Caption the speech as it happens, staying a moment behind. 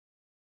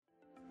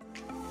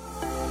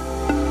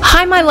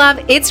Hi, my love,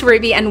 it's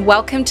Ruby, and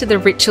welcome to the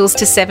Rituals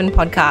to Seven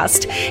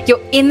podcast.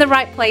 You're in the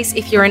right place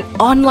if you're an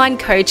online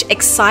coach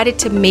excited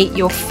to meet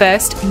your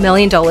first $1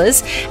 million,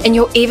 and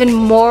you're even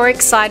more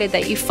excited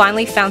that you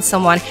finally found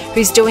someone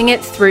who's doing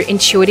it through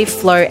intuitive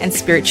flow and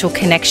spiritual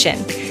connection.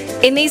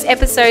 In these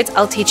episodes,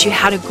 I'll teach you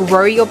how to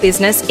grow your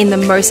business in the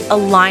most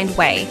aligned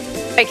way.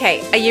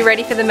 Okay, are you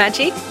ready for the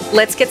magic?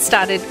 Let's get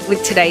started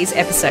with today's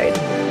episode.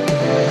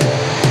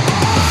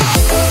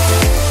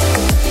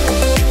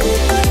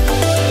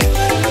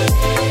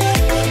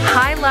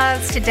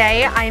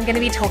 Today, I am going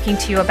to be talking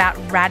to you about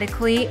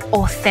radically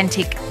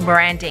authentic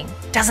branding.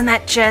 Doesn't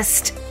that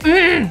just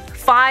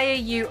fire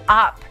you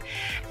up?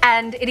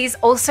 And it is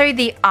also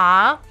the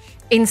R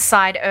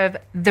inside of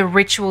the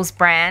Rituals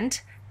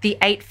brand, the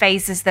 8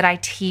 phases that I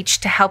teach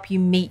to help you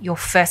meet your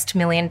first $1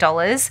 million.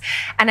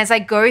 And as I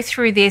go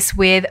through this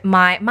with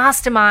my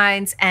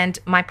masterminds and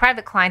my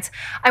private clients,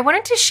 I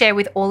wanted to share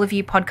with all of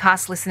you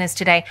podcast listeners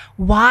today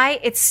why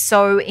it's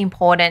so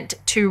important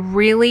to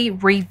really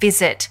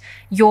revisit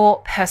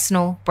your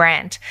personal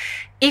brand.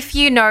 If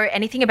you know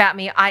anything about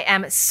me, I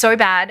am so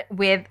bad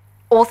with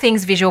all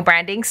things visual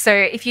branding. So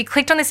if you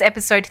clicked on this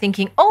episode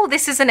thinking, oh,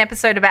 this is an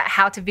episode about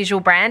how to visual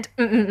brand,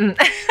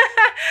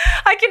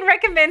 I can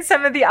recommend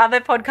some of the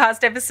other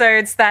podcast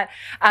episodes that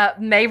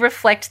may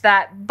reflect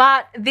that.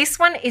 But this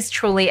one is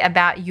truly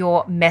about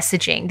your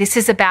messaging. This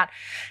is about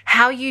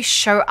how you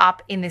show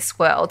up in this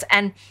world.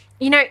 And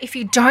you know, if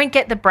you don't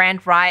get the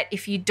brand right,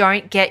 if you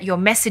don't get your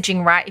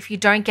messaging right, if you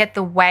don't get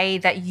the way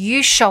that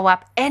you show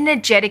up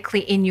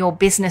energetically in your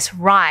business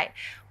right,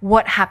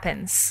 what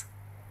happens?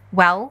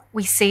 Well,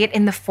 we see it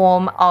in the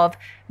form of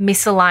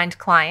misaligned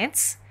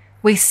clients.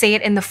 We see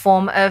it in the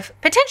form of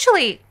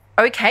potentially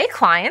okay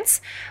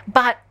clients,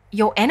 but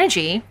your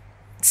energy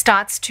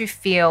starts to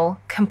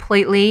feel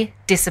completely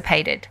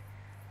dissipated.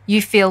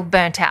 You feel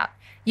burnt out.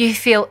 You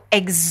feel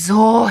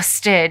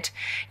exhausted.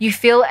 You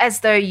feel as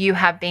though you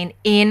have been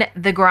in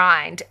the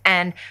grind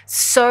and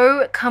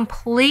so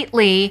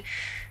completely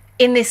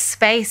in this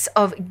space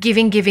of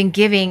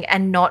giving,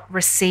 and not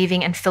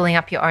receiving and filling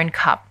up your own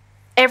cup.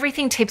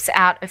 Everything tips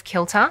out of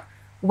kilter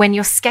when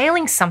you're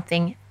scaling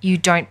something you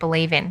don't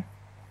believe in.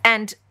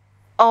 And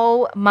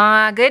oh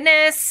my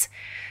goodness,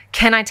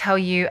 can I tell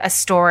you a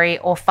story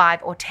or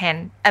 5 or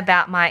 10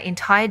 about my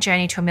entire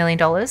journey to $1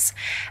 million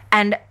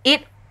and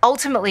it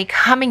ultimately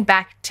coming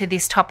back to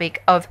this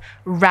topic of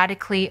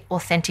radically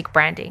authentic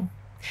branding.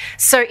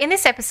 So in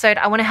this episode,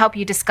 I want to help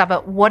you discover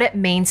what it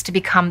means to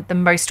become the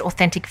most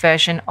authentic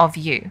version of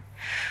you.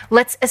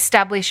 Let's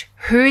establish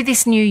who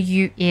this new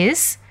you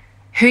is,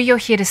 who you're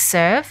here to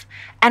serve,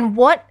 and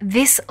what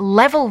this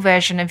level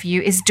version of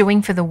you is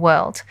doing for the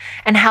world,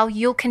 and how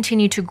you'll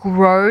continue to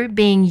grow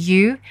being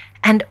you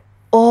and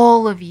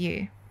all of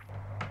you.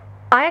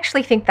 I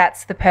actually think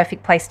that's the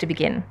perfect place to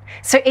begin.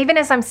 So even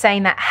as I'm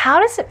saying that,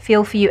 how does it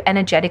feel for you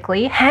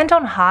energetically? Hand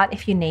on heart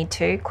if you need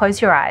to, close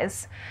your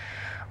eyes.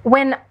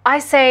 When I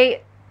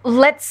say,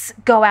 let's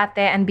go out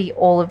there and be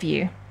all of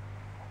you,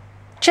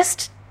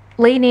 just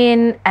lean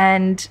in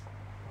and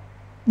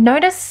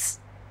notice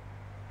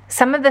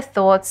some of the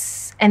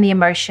thoughts and the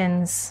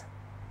emotions,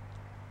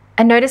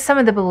 and notice some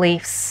of the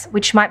beliefs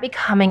which might be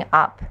coming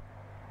up.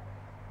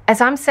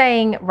 As I'm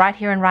saying right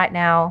here and right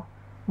now,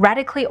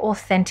 radically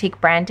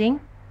authentic branding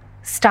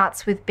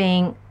starts with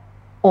being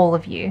all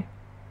of you.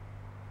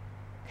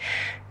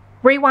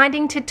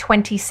 Rewinding to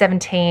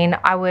 2017,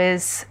 I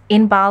was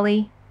in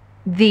Bali.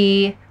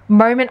 The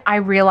moment I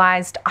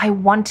realized I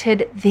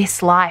wanted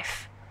this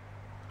life,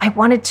 I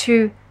wanted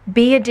to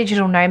be a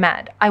digital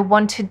nomad. I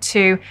wanted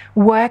to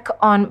work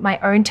on my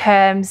own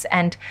terms,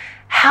 and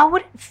how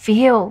would it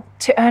feel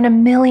to earn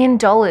 $1 million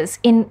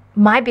in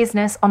my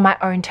business on my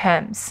own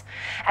terms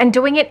and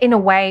doing it in a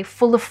way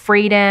full of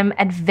freedom,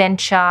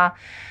 adventure,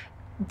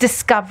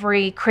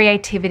 discovery,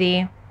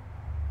 creativity.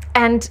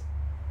 And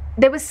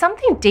there was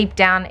something deep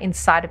down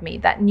inside of me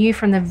that knew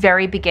from the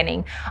very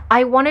beginning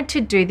I wanted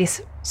to do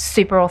this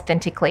super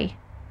authentically.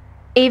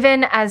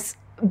 Even as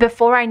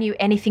before I knew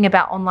anything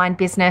about online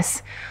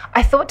business,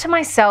 I thought to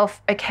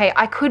myself, okay,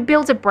 I could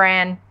build a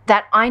brand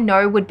that I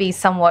know would be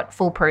somewhat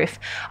foolproof.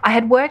 I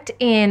had worked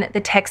in the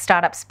tech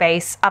startup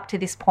space up to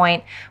this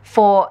point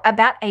for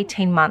about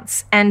 18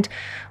 months, and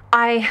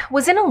I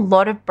was in a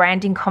lot of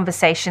branding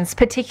conversations,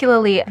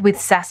 particularly with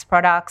SaaS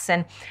products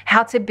and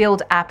how to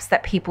build apps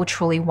that people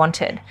truly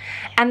wanted.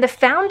 And the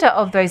founder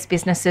of those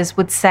businesses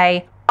would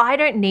say, I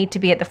don't need to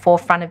be at the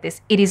forefront of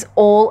this. It is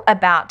all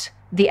about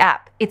the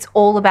app. It's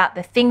all about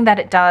the thing that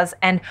it does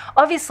and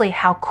obviously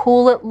how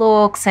cool it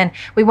looks, and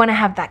we want to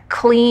have that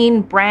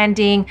clean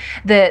branding.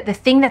 The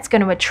thing that's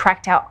going to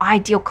attract our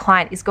ideal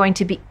client is going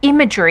to be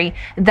imagery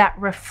that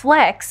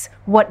reflects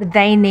what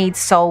they need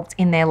solved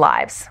in their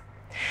lives.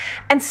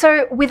 And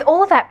so with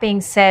all of that being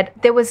said,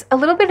 there was a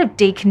little bit of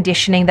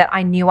deconditioning that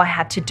I knew I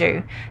had to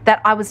do,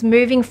 that I was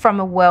moving from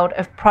a world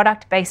of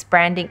product-based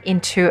branding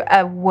into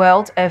a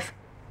world of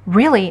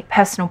really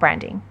personal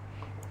branding.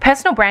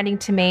 Personal branding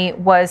to me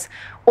was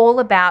all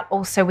about,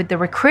 also with the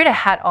recruiter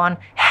hat on,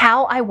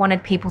 how I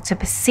wanted people to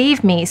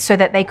perceive me so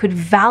that they could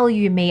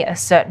value me a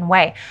certain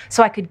way.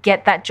 So I could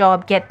get that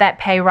job, get that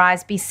pay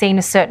rise, be seen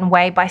a certain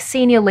way by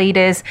senior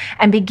leaders,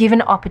 and be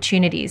given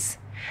opportunities.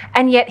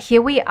 And yet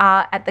here we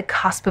are at the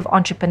cusp of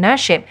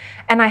entrepreneurship.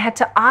 And I had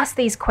to ask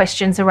these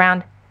questions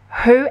around,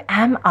 who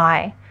am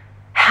I?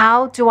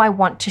 How do I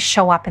want to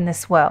show up in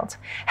this world?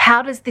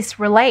 How does this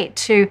relate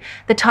to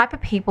the type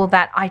of people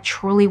that I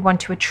truly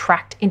want to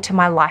attract into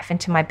my life,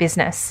 into my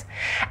business?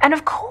 And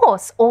of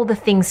course, all the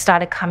things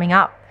started coming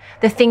up.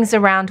 The things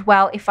around,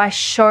 well, if I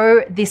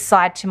show this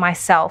side to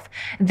myself,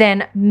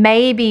 then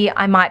maybe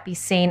I might be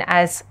seen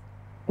as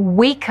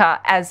weaker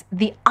as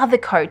the other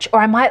coach,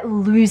 or I might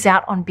lose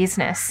out on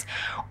business.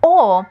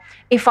 Or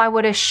if I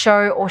were to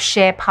show or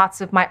share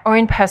parts of my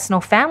own personal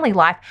family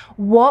life,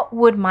 what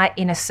would my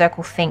inner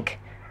circle think?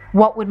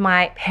 What would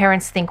my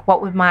parents think?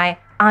 What would my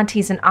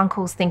aunties and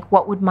uncles think?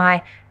 What would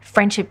my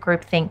friendship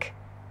group think?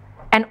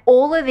 And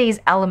all of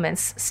these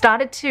elements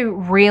started to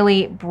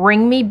really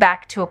bring me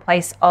back to a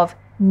place of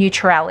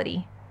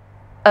neutrality,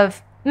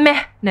 of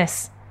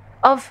mehness,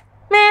 of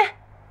meh,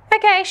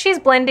 okay, she's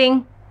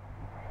blending.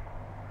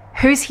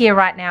 Who's here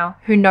right now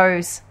who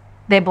knows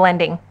they're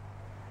blending?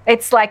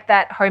 It's like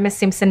that Homer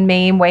Simpson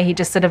meme where he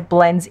just sort of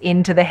blends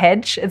into the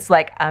hedge. It's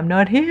like, I'm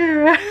not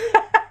here.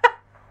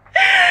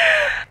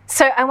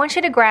 So I want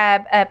you to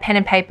grab a pen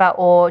and paper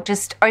or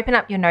just open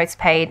up your notes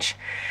page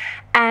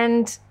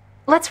and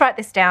let's write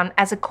this down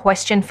as a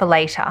question for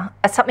later.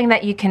 As something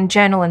that you can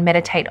journal and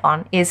meditate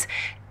on is,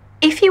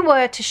 if you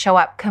were to show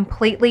up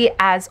completely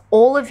as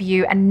all of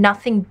you and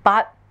nothing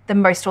but the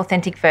most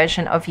authentic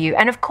version of you.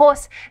 And of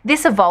course,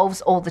 this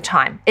evolves all the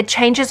time. It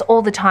changes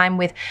all the time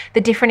with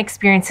the different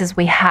experiences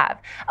we have.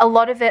 A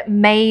lot of it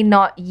may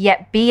not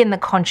yet be in the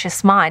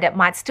conscious mind. It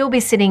might still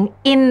be sitting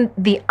in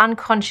the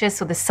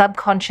unconscious or the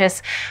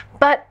subconscious,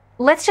 but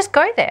let's just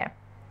go there.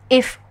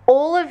 If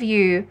all of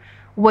you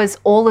was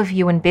all of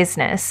you in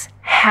business,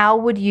 how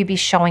would you be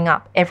showing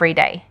up every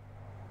day?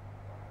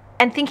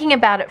 And thinking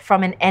about it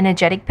from an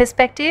energetic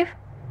perspective,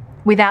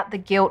 without the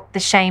guilt, the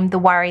shame, the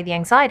worry, the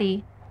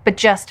anxiety, but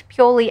just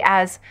purely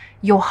as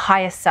your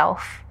higher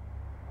self.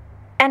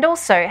 And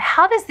also,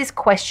 how does this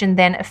question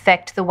then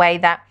affect the way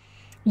that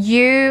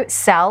you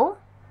sell,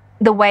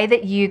 the way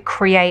that you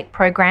create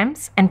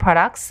programs and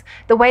products,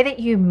 the way that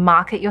you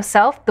market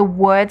yourself, the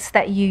words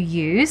that you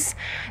use,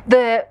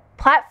 the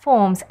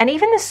platforms, and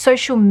even the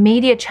social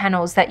media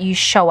channels that you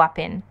show up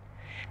in?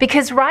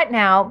 Because right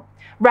now,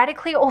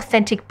 radically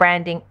authentic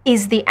branding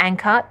is the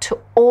anchor to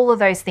all of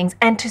those things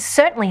and to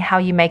certainly how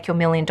you make your $1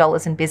 million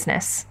in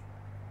business.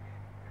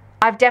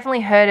 I've definitely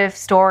heard of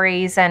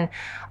stories, and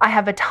I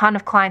have a ton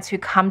of clients who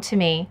come to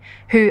me,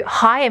 who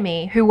hire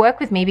me, who work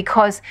with me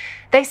because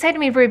they say to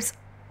me, Rubes,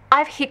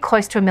 I've hit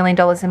close to $1 million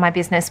in my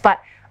business,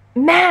 but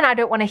man, I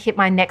don't want to hit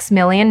my next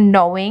million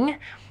knowing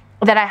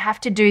that I have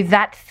to do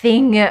that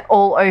thing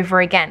all over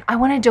again. I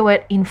want to do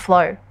it in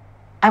flow.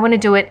 I want to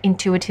do it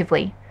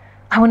intuitively.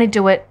 I want to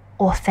do it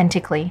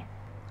authentically.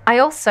 I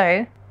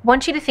also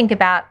want you to think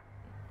about,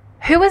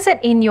 who is it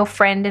in your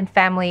friend and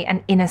family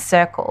and inner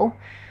circle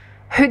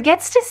who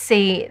gets to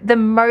see the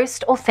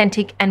most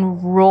authentic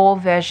and raw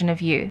version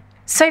of you?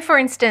 So for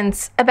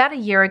instance, about a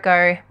year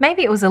ago,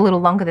 maybe it was a little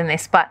longer than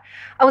this, but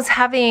I was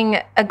having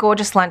a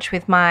gorgeous lunch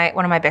with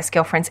one of my best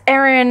girlfriends,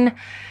 Erin,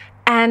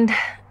 and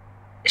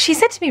she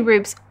said to me,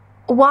 Rubes,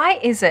 why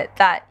is it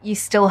that you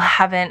still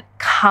haven't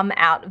come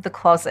out of the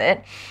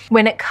closet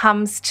when it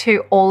comes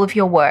to all of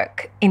your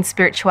work in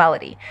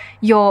spirituality?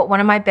 You're one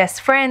of my best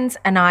friends,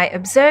 and I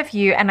observe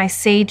you and I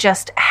see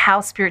just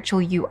how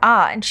spiritual you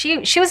are. And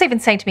she was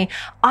even saying to me,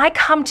 I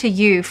come to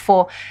you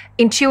for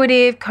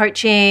intuitive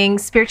coaching,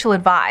 spiritual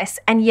advice,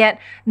 and yet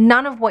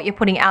none of what you're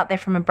putting out there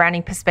from a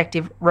branding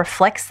perspective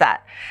reflects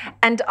that.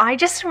 And I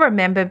just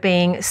remember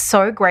being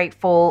so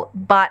grateful,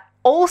 but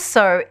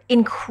also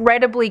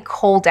incredibly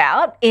called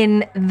out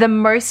in the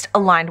most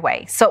aligned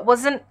way. So it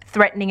wasn't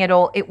threatening at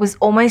all. It was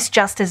almost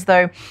just as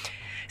though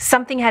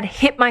something had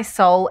hit my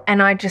soul,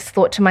 and I just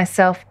thought to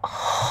myself,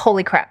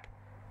 holy crap,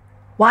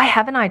 why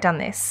haven't I done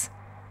this?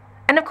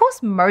 And of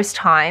course, most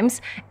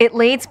times it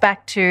leads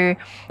back to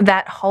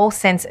that whole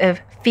sense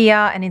of fear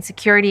and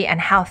insecurity and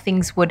how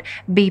things would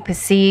be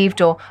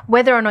perceived, or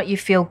whether or not you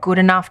feel good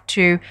enough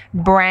to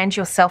brand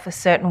yourself a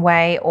certain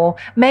way, or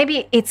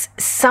maybe it's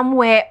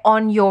somewhere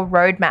on your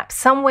roadmap,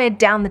 somewhere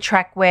down the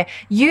track where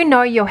you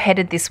know you're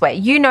headed this way.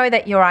 You know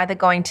that you're either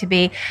going to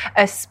be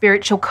a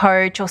spiritual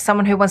coach or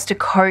someone who wants to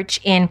coach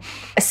in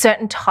a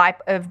certain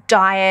type of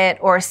diet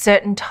or a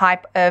certain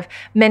type of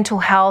mental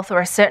health or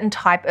a certain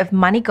type of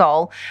money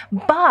goal,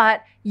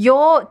 but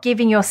you're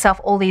giving yourself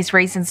all these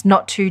reasons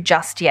not to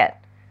just yet.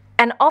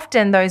 And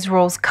often those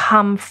rules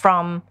come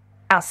from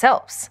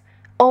ourselves.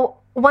 Or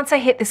once I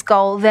hit this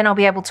goal, then I'll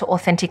be able to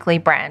authentically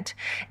brand.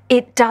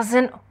 It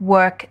doesn't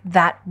work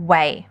that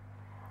way.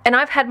 And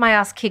I've had my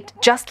ass kicked,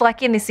 just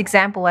like in this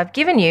example I've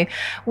given you,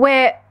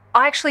 where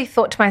I actually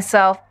thought to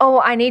myself,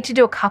 oh, I need to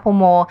do a couple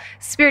more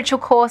spiritual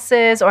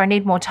courses, or I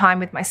need more time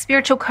with my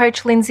spiritual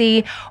coach,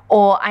 Lindsay,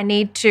 or I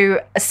need to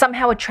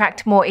somehow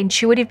attract more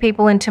intuitive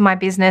people into my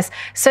business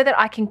so that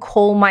I can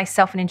call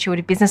myself an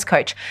intuitive business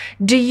coach.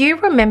 Do you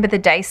remember the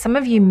day, some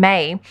of you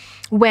may,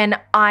 when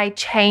I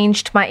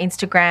changed my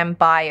Instagram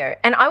bio?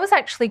 And I was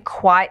actually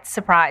quite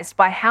surprised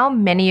by how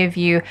many of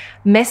you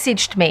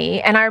messaged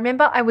me. And I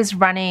remember I was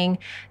running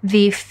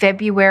the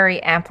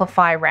February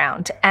Amplify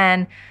round,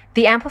 and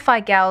the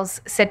Amplify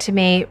gals said to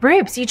me,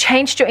 Rubes, you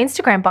changed your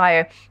Instagram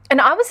bio. And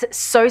I was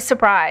so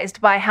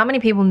surprised by how many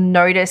people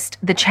noticed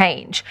the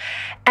change.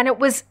 And it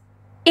was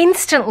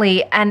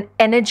instantly an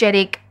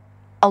energetic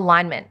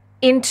alignment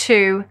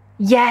into,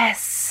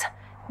 yes,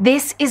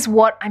 this is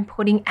what I'm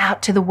putting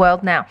out to the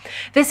world now.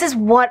 This is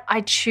what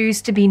I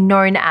choose to be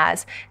known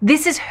as.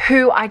 This is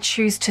who I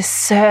choose to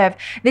serve.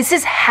 This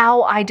is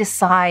how I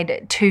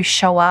decide to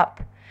show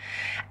up.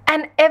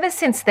 And ever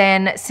since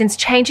then, since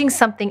changing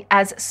something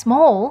as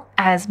small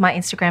as my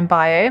Instagram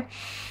bio,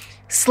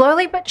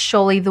 slowly but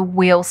surely the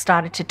wheel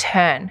started to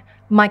turn.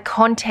 My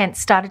content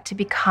started to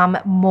become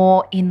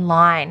more in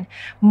line,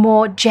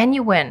 more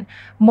genuine,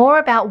 more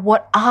about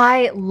what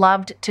I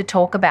loved to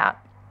talk about.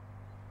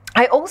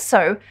 I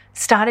also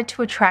started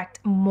to attract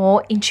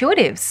more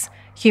intuitives,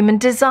 human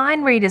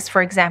design readers,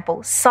 for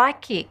example,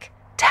 psychic,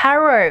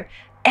 tarot,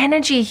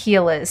 energy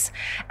healers.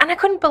 And I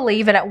couldn't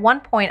believe it. At one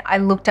point, I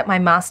looked at my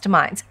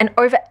masterminds, and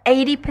over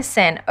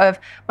 80% of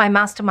my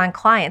mastermind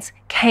clients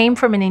came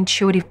from an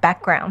intuitive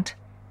background.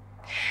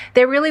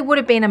 There really would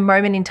have been a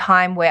moment in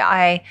time where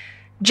I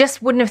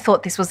just wouldn't have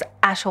thought this was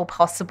at all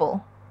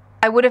possible.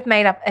 I would have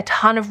made up a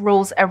ton of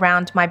rules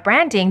around my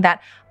branding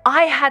that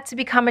I had to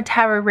become a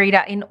tarot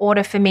reader in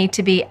order for me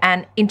to be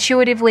an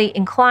intuitively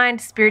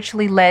inclined,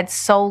 spiritually led,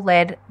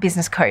 soul-led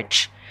business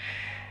coach.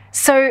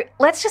 So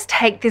let's just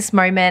take this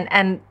moment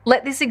and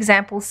let this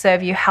example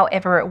serve you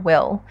however it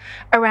will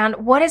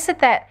around what is it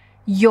that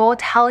you're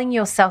telling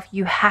yourself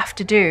you have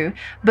to do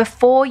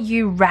before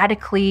you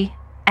radically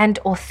and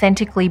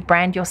authentically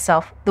brand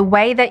yourself the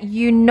way that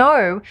you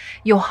know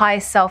your higher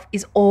self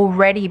is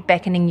already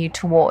beckoning you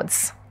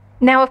towards.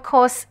 Now, of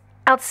course,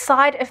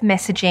 outside of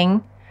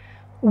messaging,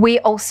 we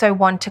also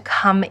want to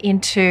come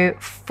into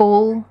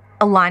full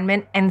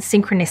alignment and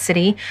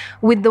synchronicity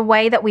with the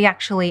way that we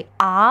actually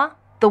are,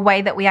 the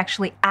way that we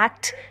actually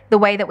act, the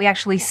way that we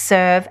actually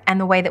serve, and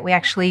the way that we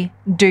actually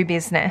do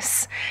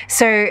business.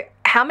 So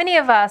how many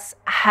of us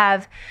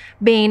have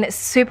been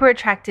super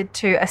attracted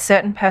to a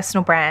certain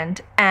personal brand,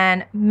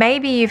 and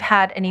maybe you've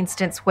had an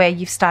instance where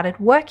you've started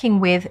working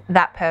with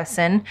that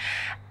person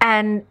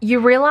and you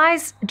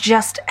realize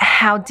just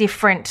how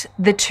different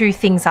the two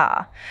things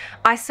are?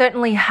 I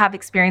certainly have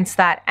experienced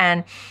that,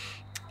 and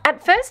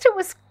at first it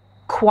was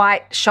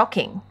quite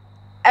shocking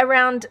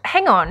around,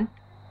 hang on,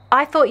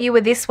 I thought you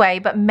were this way,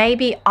 but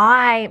maybe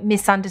I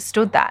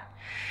misunderstood that.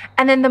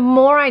 And then the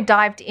more I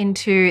dived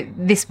into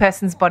this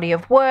person's body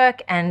of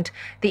work and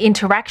the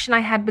interaction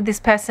I had with this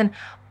person,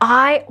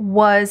 I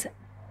was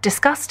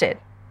disgusted.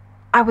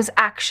 I was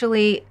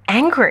actually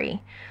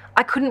angry.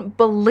 I couldn't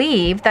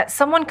believe that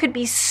someone could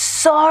be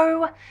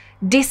so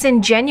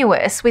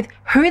disingenuous with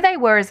who they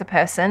were as a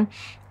person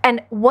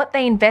and what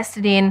they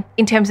invested in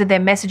terms of their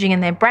messaging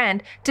and their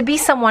brand to be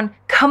someone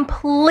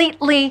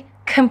completely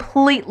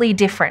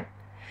different.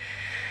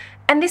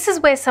 And this is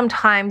where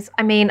sometimes,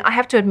 I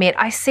have to admit,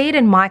 I see it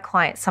in my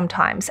clients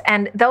sometimes,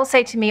 and they'll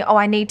say to me, oh,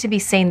 I need to be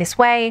seen this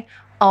way.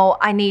 Oh,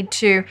 I need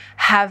to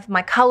have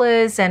my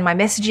colors and my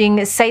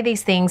messaging say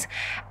these things.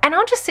 And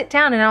I'll just sit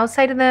down and I'll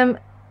say to them,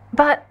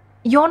 but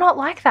you're not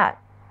like that.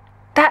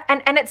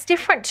 And it's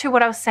different to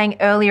what I was saying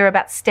earlier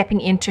about stepping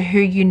into who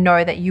you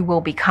know that you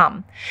will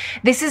become.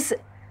 This is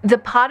the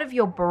part of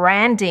your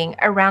branding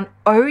around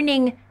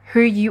owning who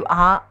you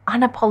are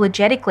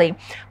unapologetically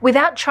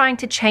without trying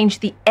to change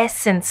the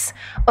essence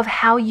of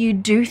how you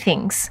do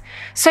things.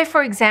 So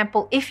for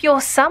example, if you're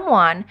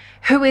someone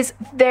who is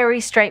very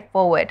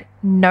straightforward,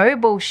 no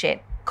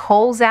bullshit,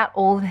 calls out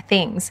all the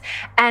things,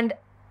 and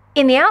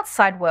in the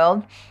outside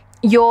world,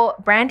 you're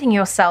branding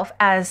yourself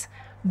as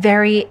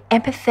very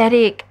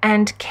empathetic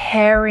and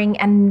caring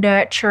and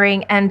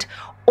nurturing and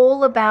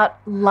all about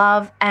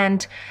love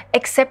and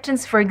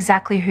acceptance for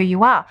exactly who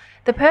you are,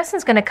 the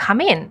person's going to come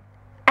in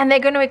and they're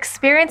going to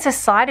experience a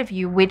side of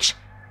you which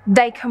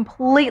they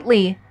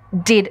completely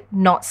did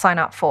not sign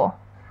up for.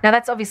 Now,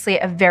 that's obviously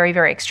a very,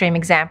 very extreme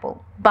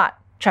example, but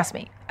trust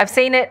me, I've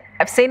seen it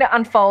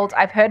unfold,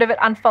 I've heard of it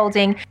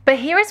unfolding. But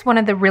here is one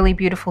of the really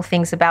beautiful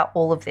things about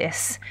all of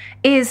this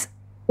is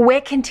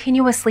we're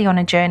continuously on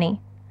a journey.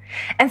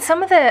 And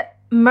some of the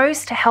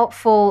most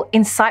helpful,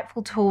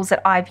 insightful tools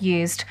that I've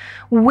used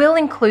will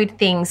include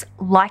things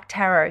like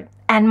tarot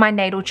and my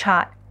natal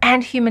chart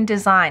and human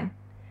design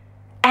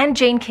and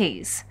Gene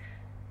Keys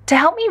to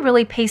help me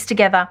really piece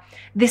together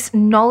this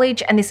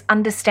knowledge and this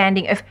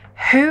understanding of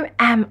who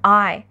am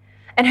I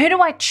and who do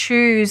I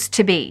choose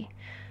to be?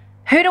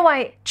 Who do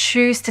I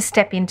choose to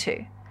step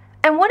into?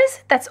 And what is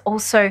it that's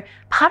also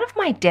part of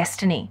my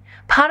destiny,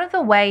 part of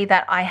the way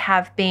that I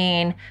have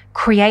been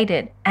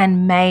created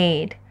and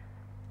made?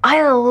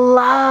 I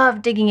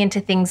love digging into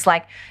things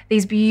like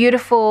these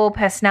beautiful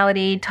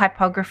personality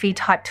typography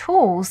type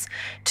tools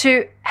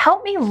to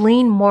help me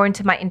lean more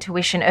into my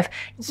intuition of,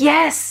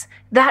 yes,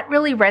 that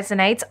really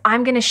resonates.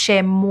 I'm going to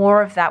share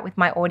more of that with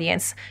my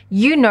audience.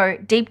 You know,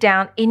 deep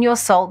down in your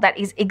soul, that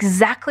is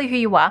exactly who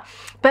you are,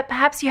 but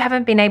perhaps you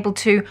haven't been able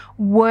to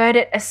word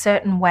it a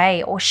certain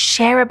way or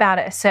share about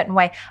it a certain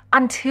way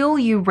until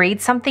you read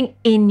something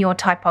in your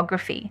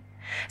typography.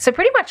 So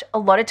pretty much a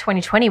lot of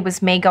 2020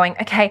 was me going,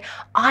 okay,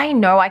 I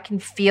know I can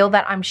feel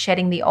that I'm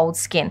shedding the old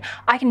skin.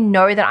 I can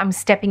know that I'm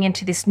stepping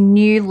into this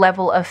new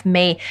level of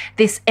me,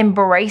 this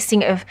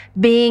embracing of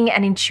being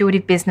an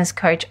intuitive business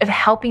coach, of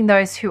helping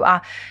those who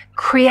are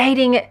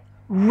creating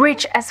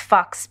rich as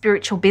fuck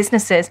spiritual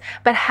businesses.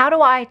 But how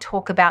do I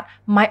talk about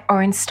my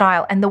own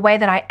style and the way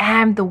that I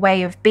am, the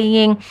way of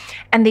being?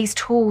 And these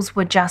tools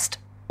were just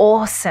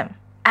awesome.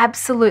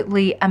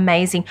 Absolutely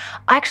amazing.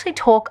 I actually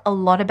talk a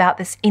lot about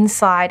this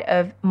inside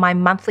of my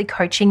monthly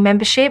coaching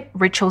membership,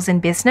 Rituals in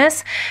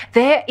Business.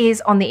 There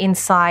is on the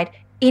inside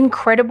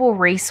incredible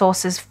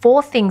resources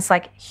for things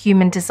like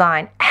human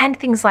design and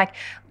things like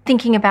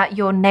thinking about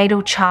your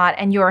natal chart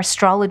and your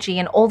astrology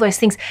and all those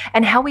things,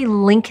 and how we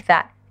link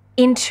that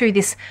into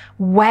this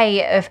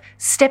way of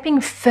stepping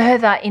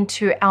further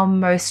into our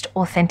most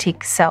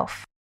authentic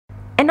self.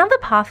 Another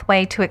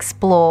pathway to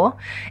explore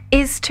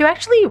is to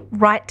actually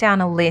write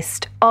down a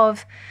list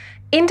of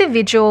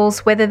individuals,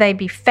 whether they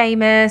be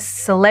famous,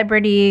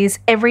 celebrities,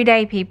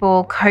 everyday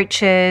people,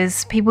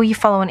 coaches, people you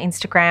follow on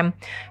Instagram,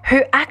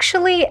 who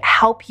actually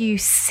help you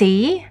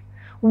see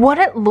what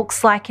it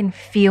looks like and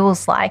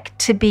feels like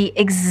to be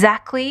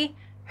exactly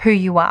who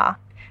you are.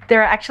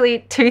 There are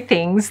actually two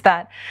things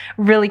that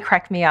really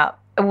crack me up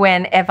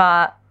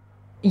whenever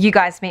you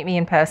guys meet me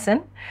in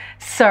person.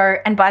 So,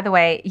 and by the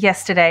way,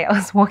 yesterday I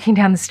was walking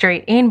down the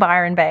street in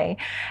Byron Bay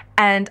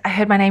and I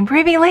heard my name,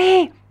 Ruby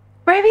Lee.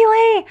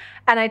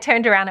 And I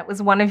turned around, it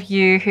was one of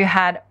you who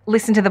had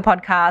listened to the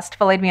podcast,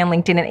 followed me on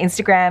LinkedIn and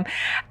Instagram,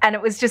 and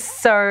it was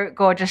just so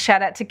gorgeous.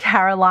 Shout out to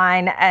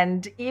Caroline,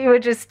 and you were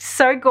just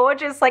so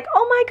gorgeous, like,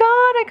 oh my God,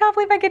 I can't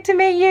believe I get to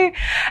meet you.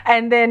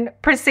 And then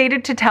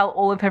proceeded to tell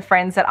all of her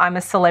friends that I'm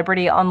a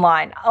celebrity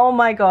online. Oh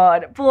my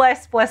God,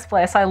 bless.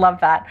 I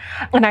love that.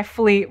 And I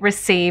fully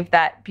receive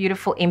that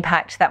beautiful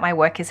impact that my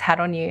work has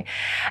had on you.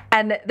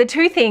 And the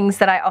two things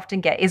that I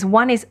often get is,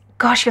 one is,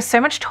 gosh, you're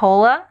so much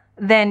taller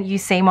than you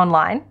seem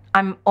online.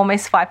 I'm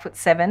almost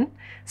 5'7",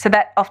 so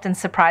that often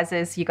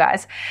surprises you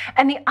guys.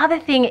 And the other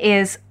thing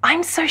is,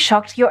 I'm so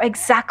shocked you're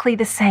exactly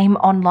the same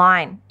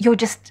online. You're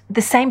just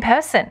the same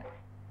person.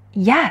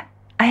 Yeah,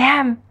 I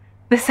am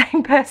the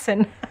same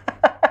person.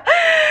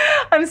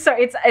 I'm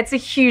sorry, it's a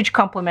huge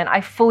compliment.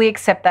 I fully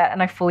accept that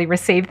and I fully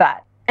receive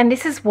that. And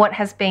this is what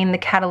has been the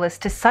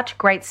catalyst to such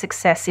great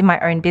success in my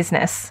own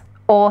business: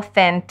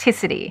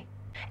 authenticity.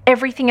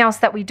 Everything else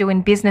that we do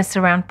in business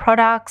around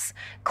products,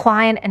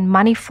 client and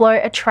money flow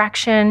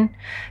attraction,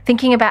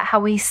 thinking about how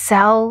we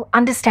sell,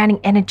 understanding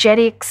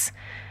energetics,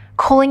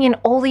 calling in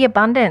all the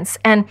abundance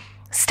and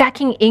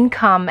stacking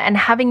income and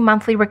having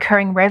monthly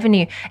recurring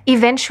revenue.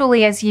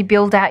 Eventually, as you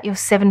build out your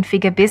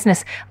 7-figure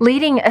business,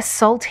 leading a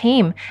soul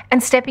team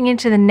and stepping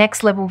into the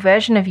next level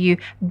version of you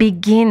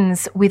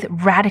begins with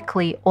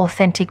radically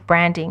authentic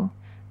branding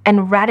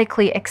and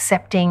radically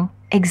accepting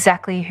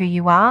exactly who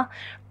you are,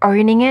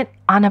 owning it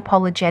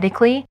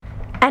unapologetically,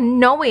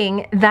 and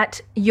knowing that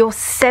your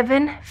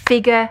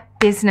 7-figure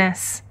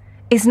business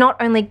is not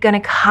only going to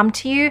come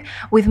to you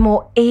with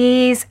more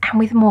ease and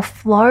with more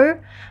flow,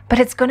 but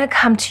it's going to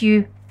come to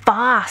you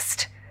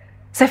fast.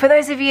 So for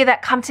those of you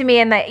that come to me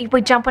and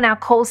we jump on our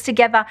calls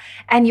together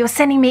and you're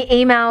sending me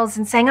emails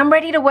and saying, I'm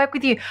ready to work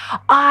with you.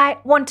 I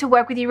want to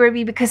work with you,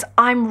 Ruby, because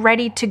I'm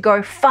ready to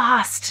go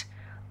fast.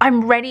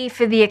 I'm ready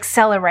for the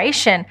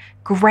acceleration.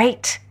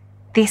 Great.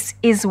 This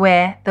is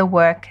where the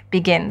work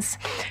begins.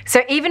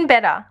 So even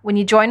better, when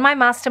you join my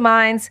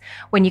masterminds,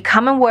 when you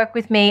come and work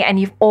with me and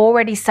you've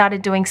already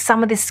started doing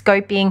some of this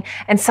scoping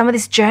and some of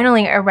this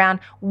journaling around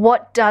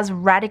what does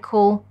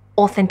radical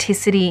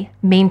authenticity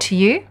mean to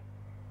you,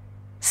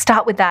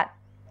 start with that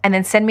and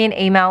then send me an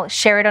email,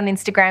 share it on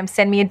Instagram,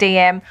 send me a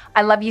DM.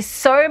 I love you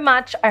so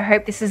much. I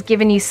hope this has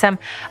given you some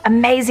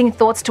amazing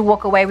thoughts to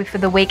walk away with for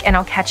the week, and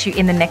I'll catch you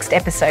in the next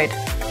episode.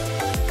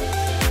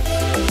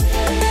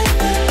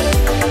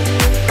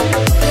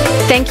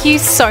 Thank you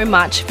so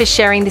much for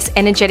sharing this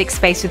energetic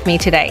space with me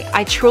today.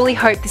 I truly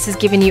hope this has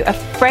given you a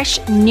fresh,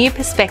 new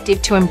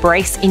perspective to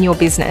embrace in your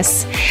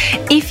business.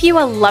 If you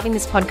are loving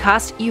this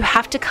podcast, you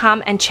have to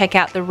come and check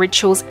out the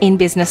Rituals in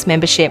Business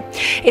membership.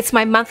 It's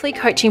my monthly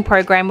coaching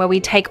program where we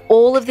take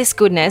all of this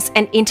goodness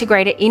and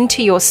integrate it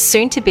into your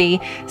soon-to-be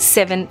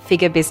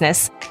 7-figure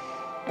business.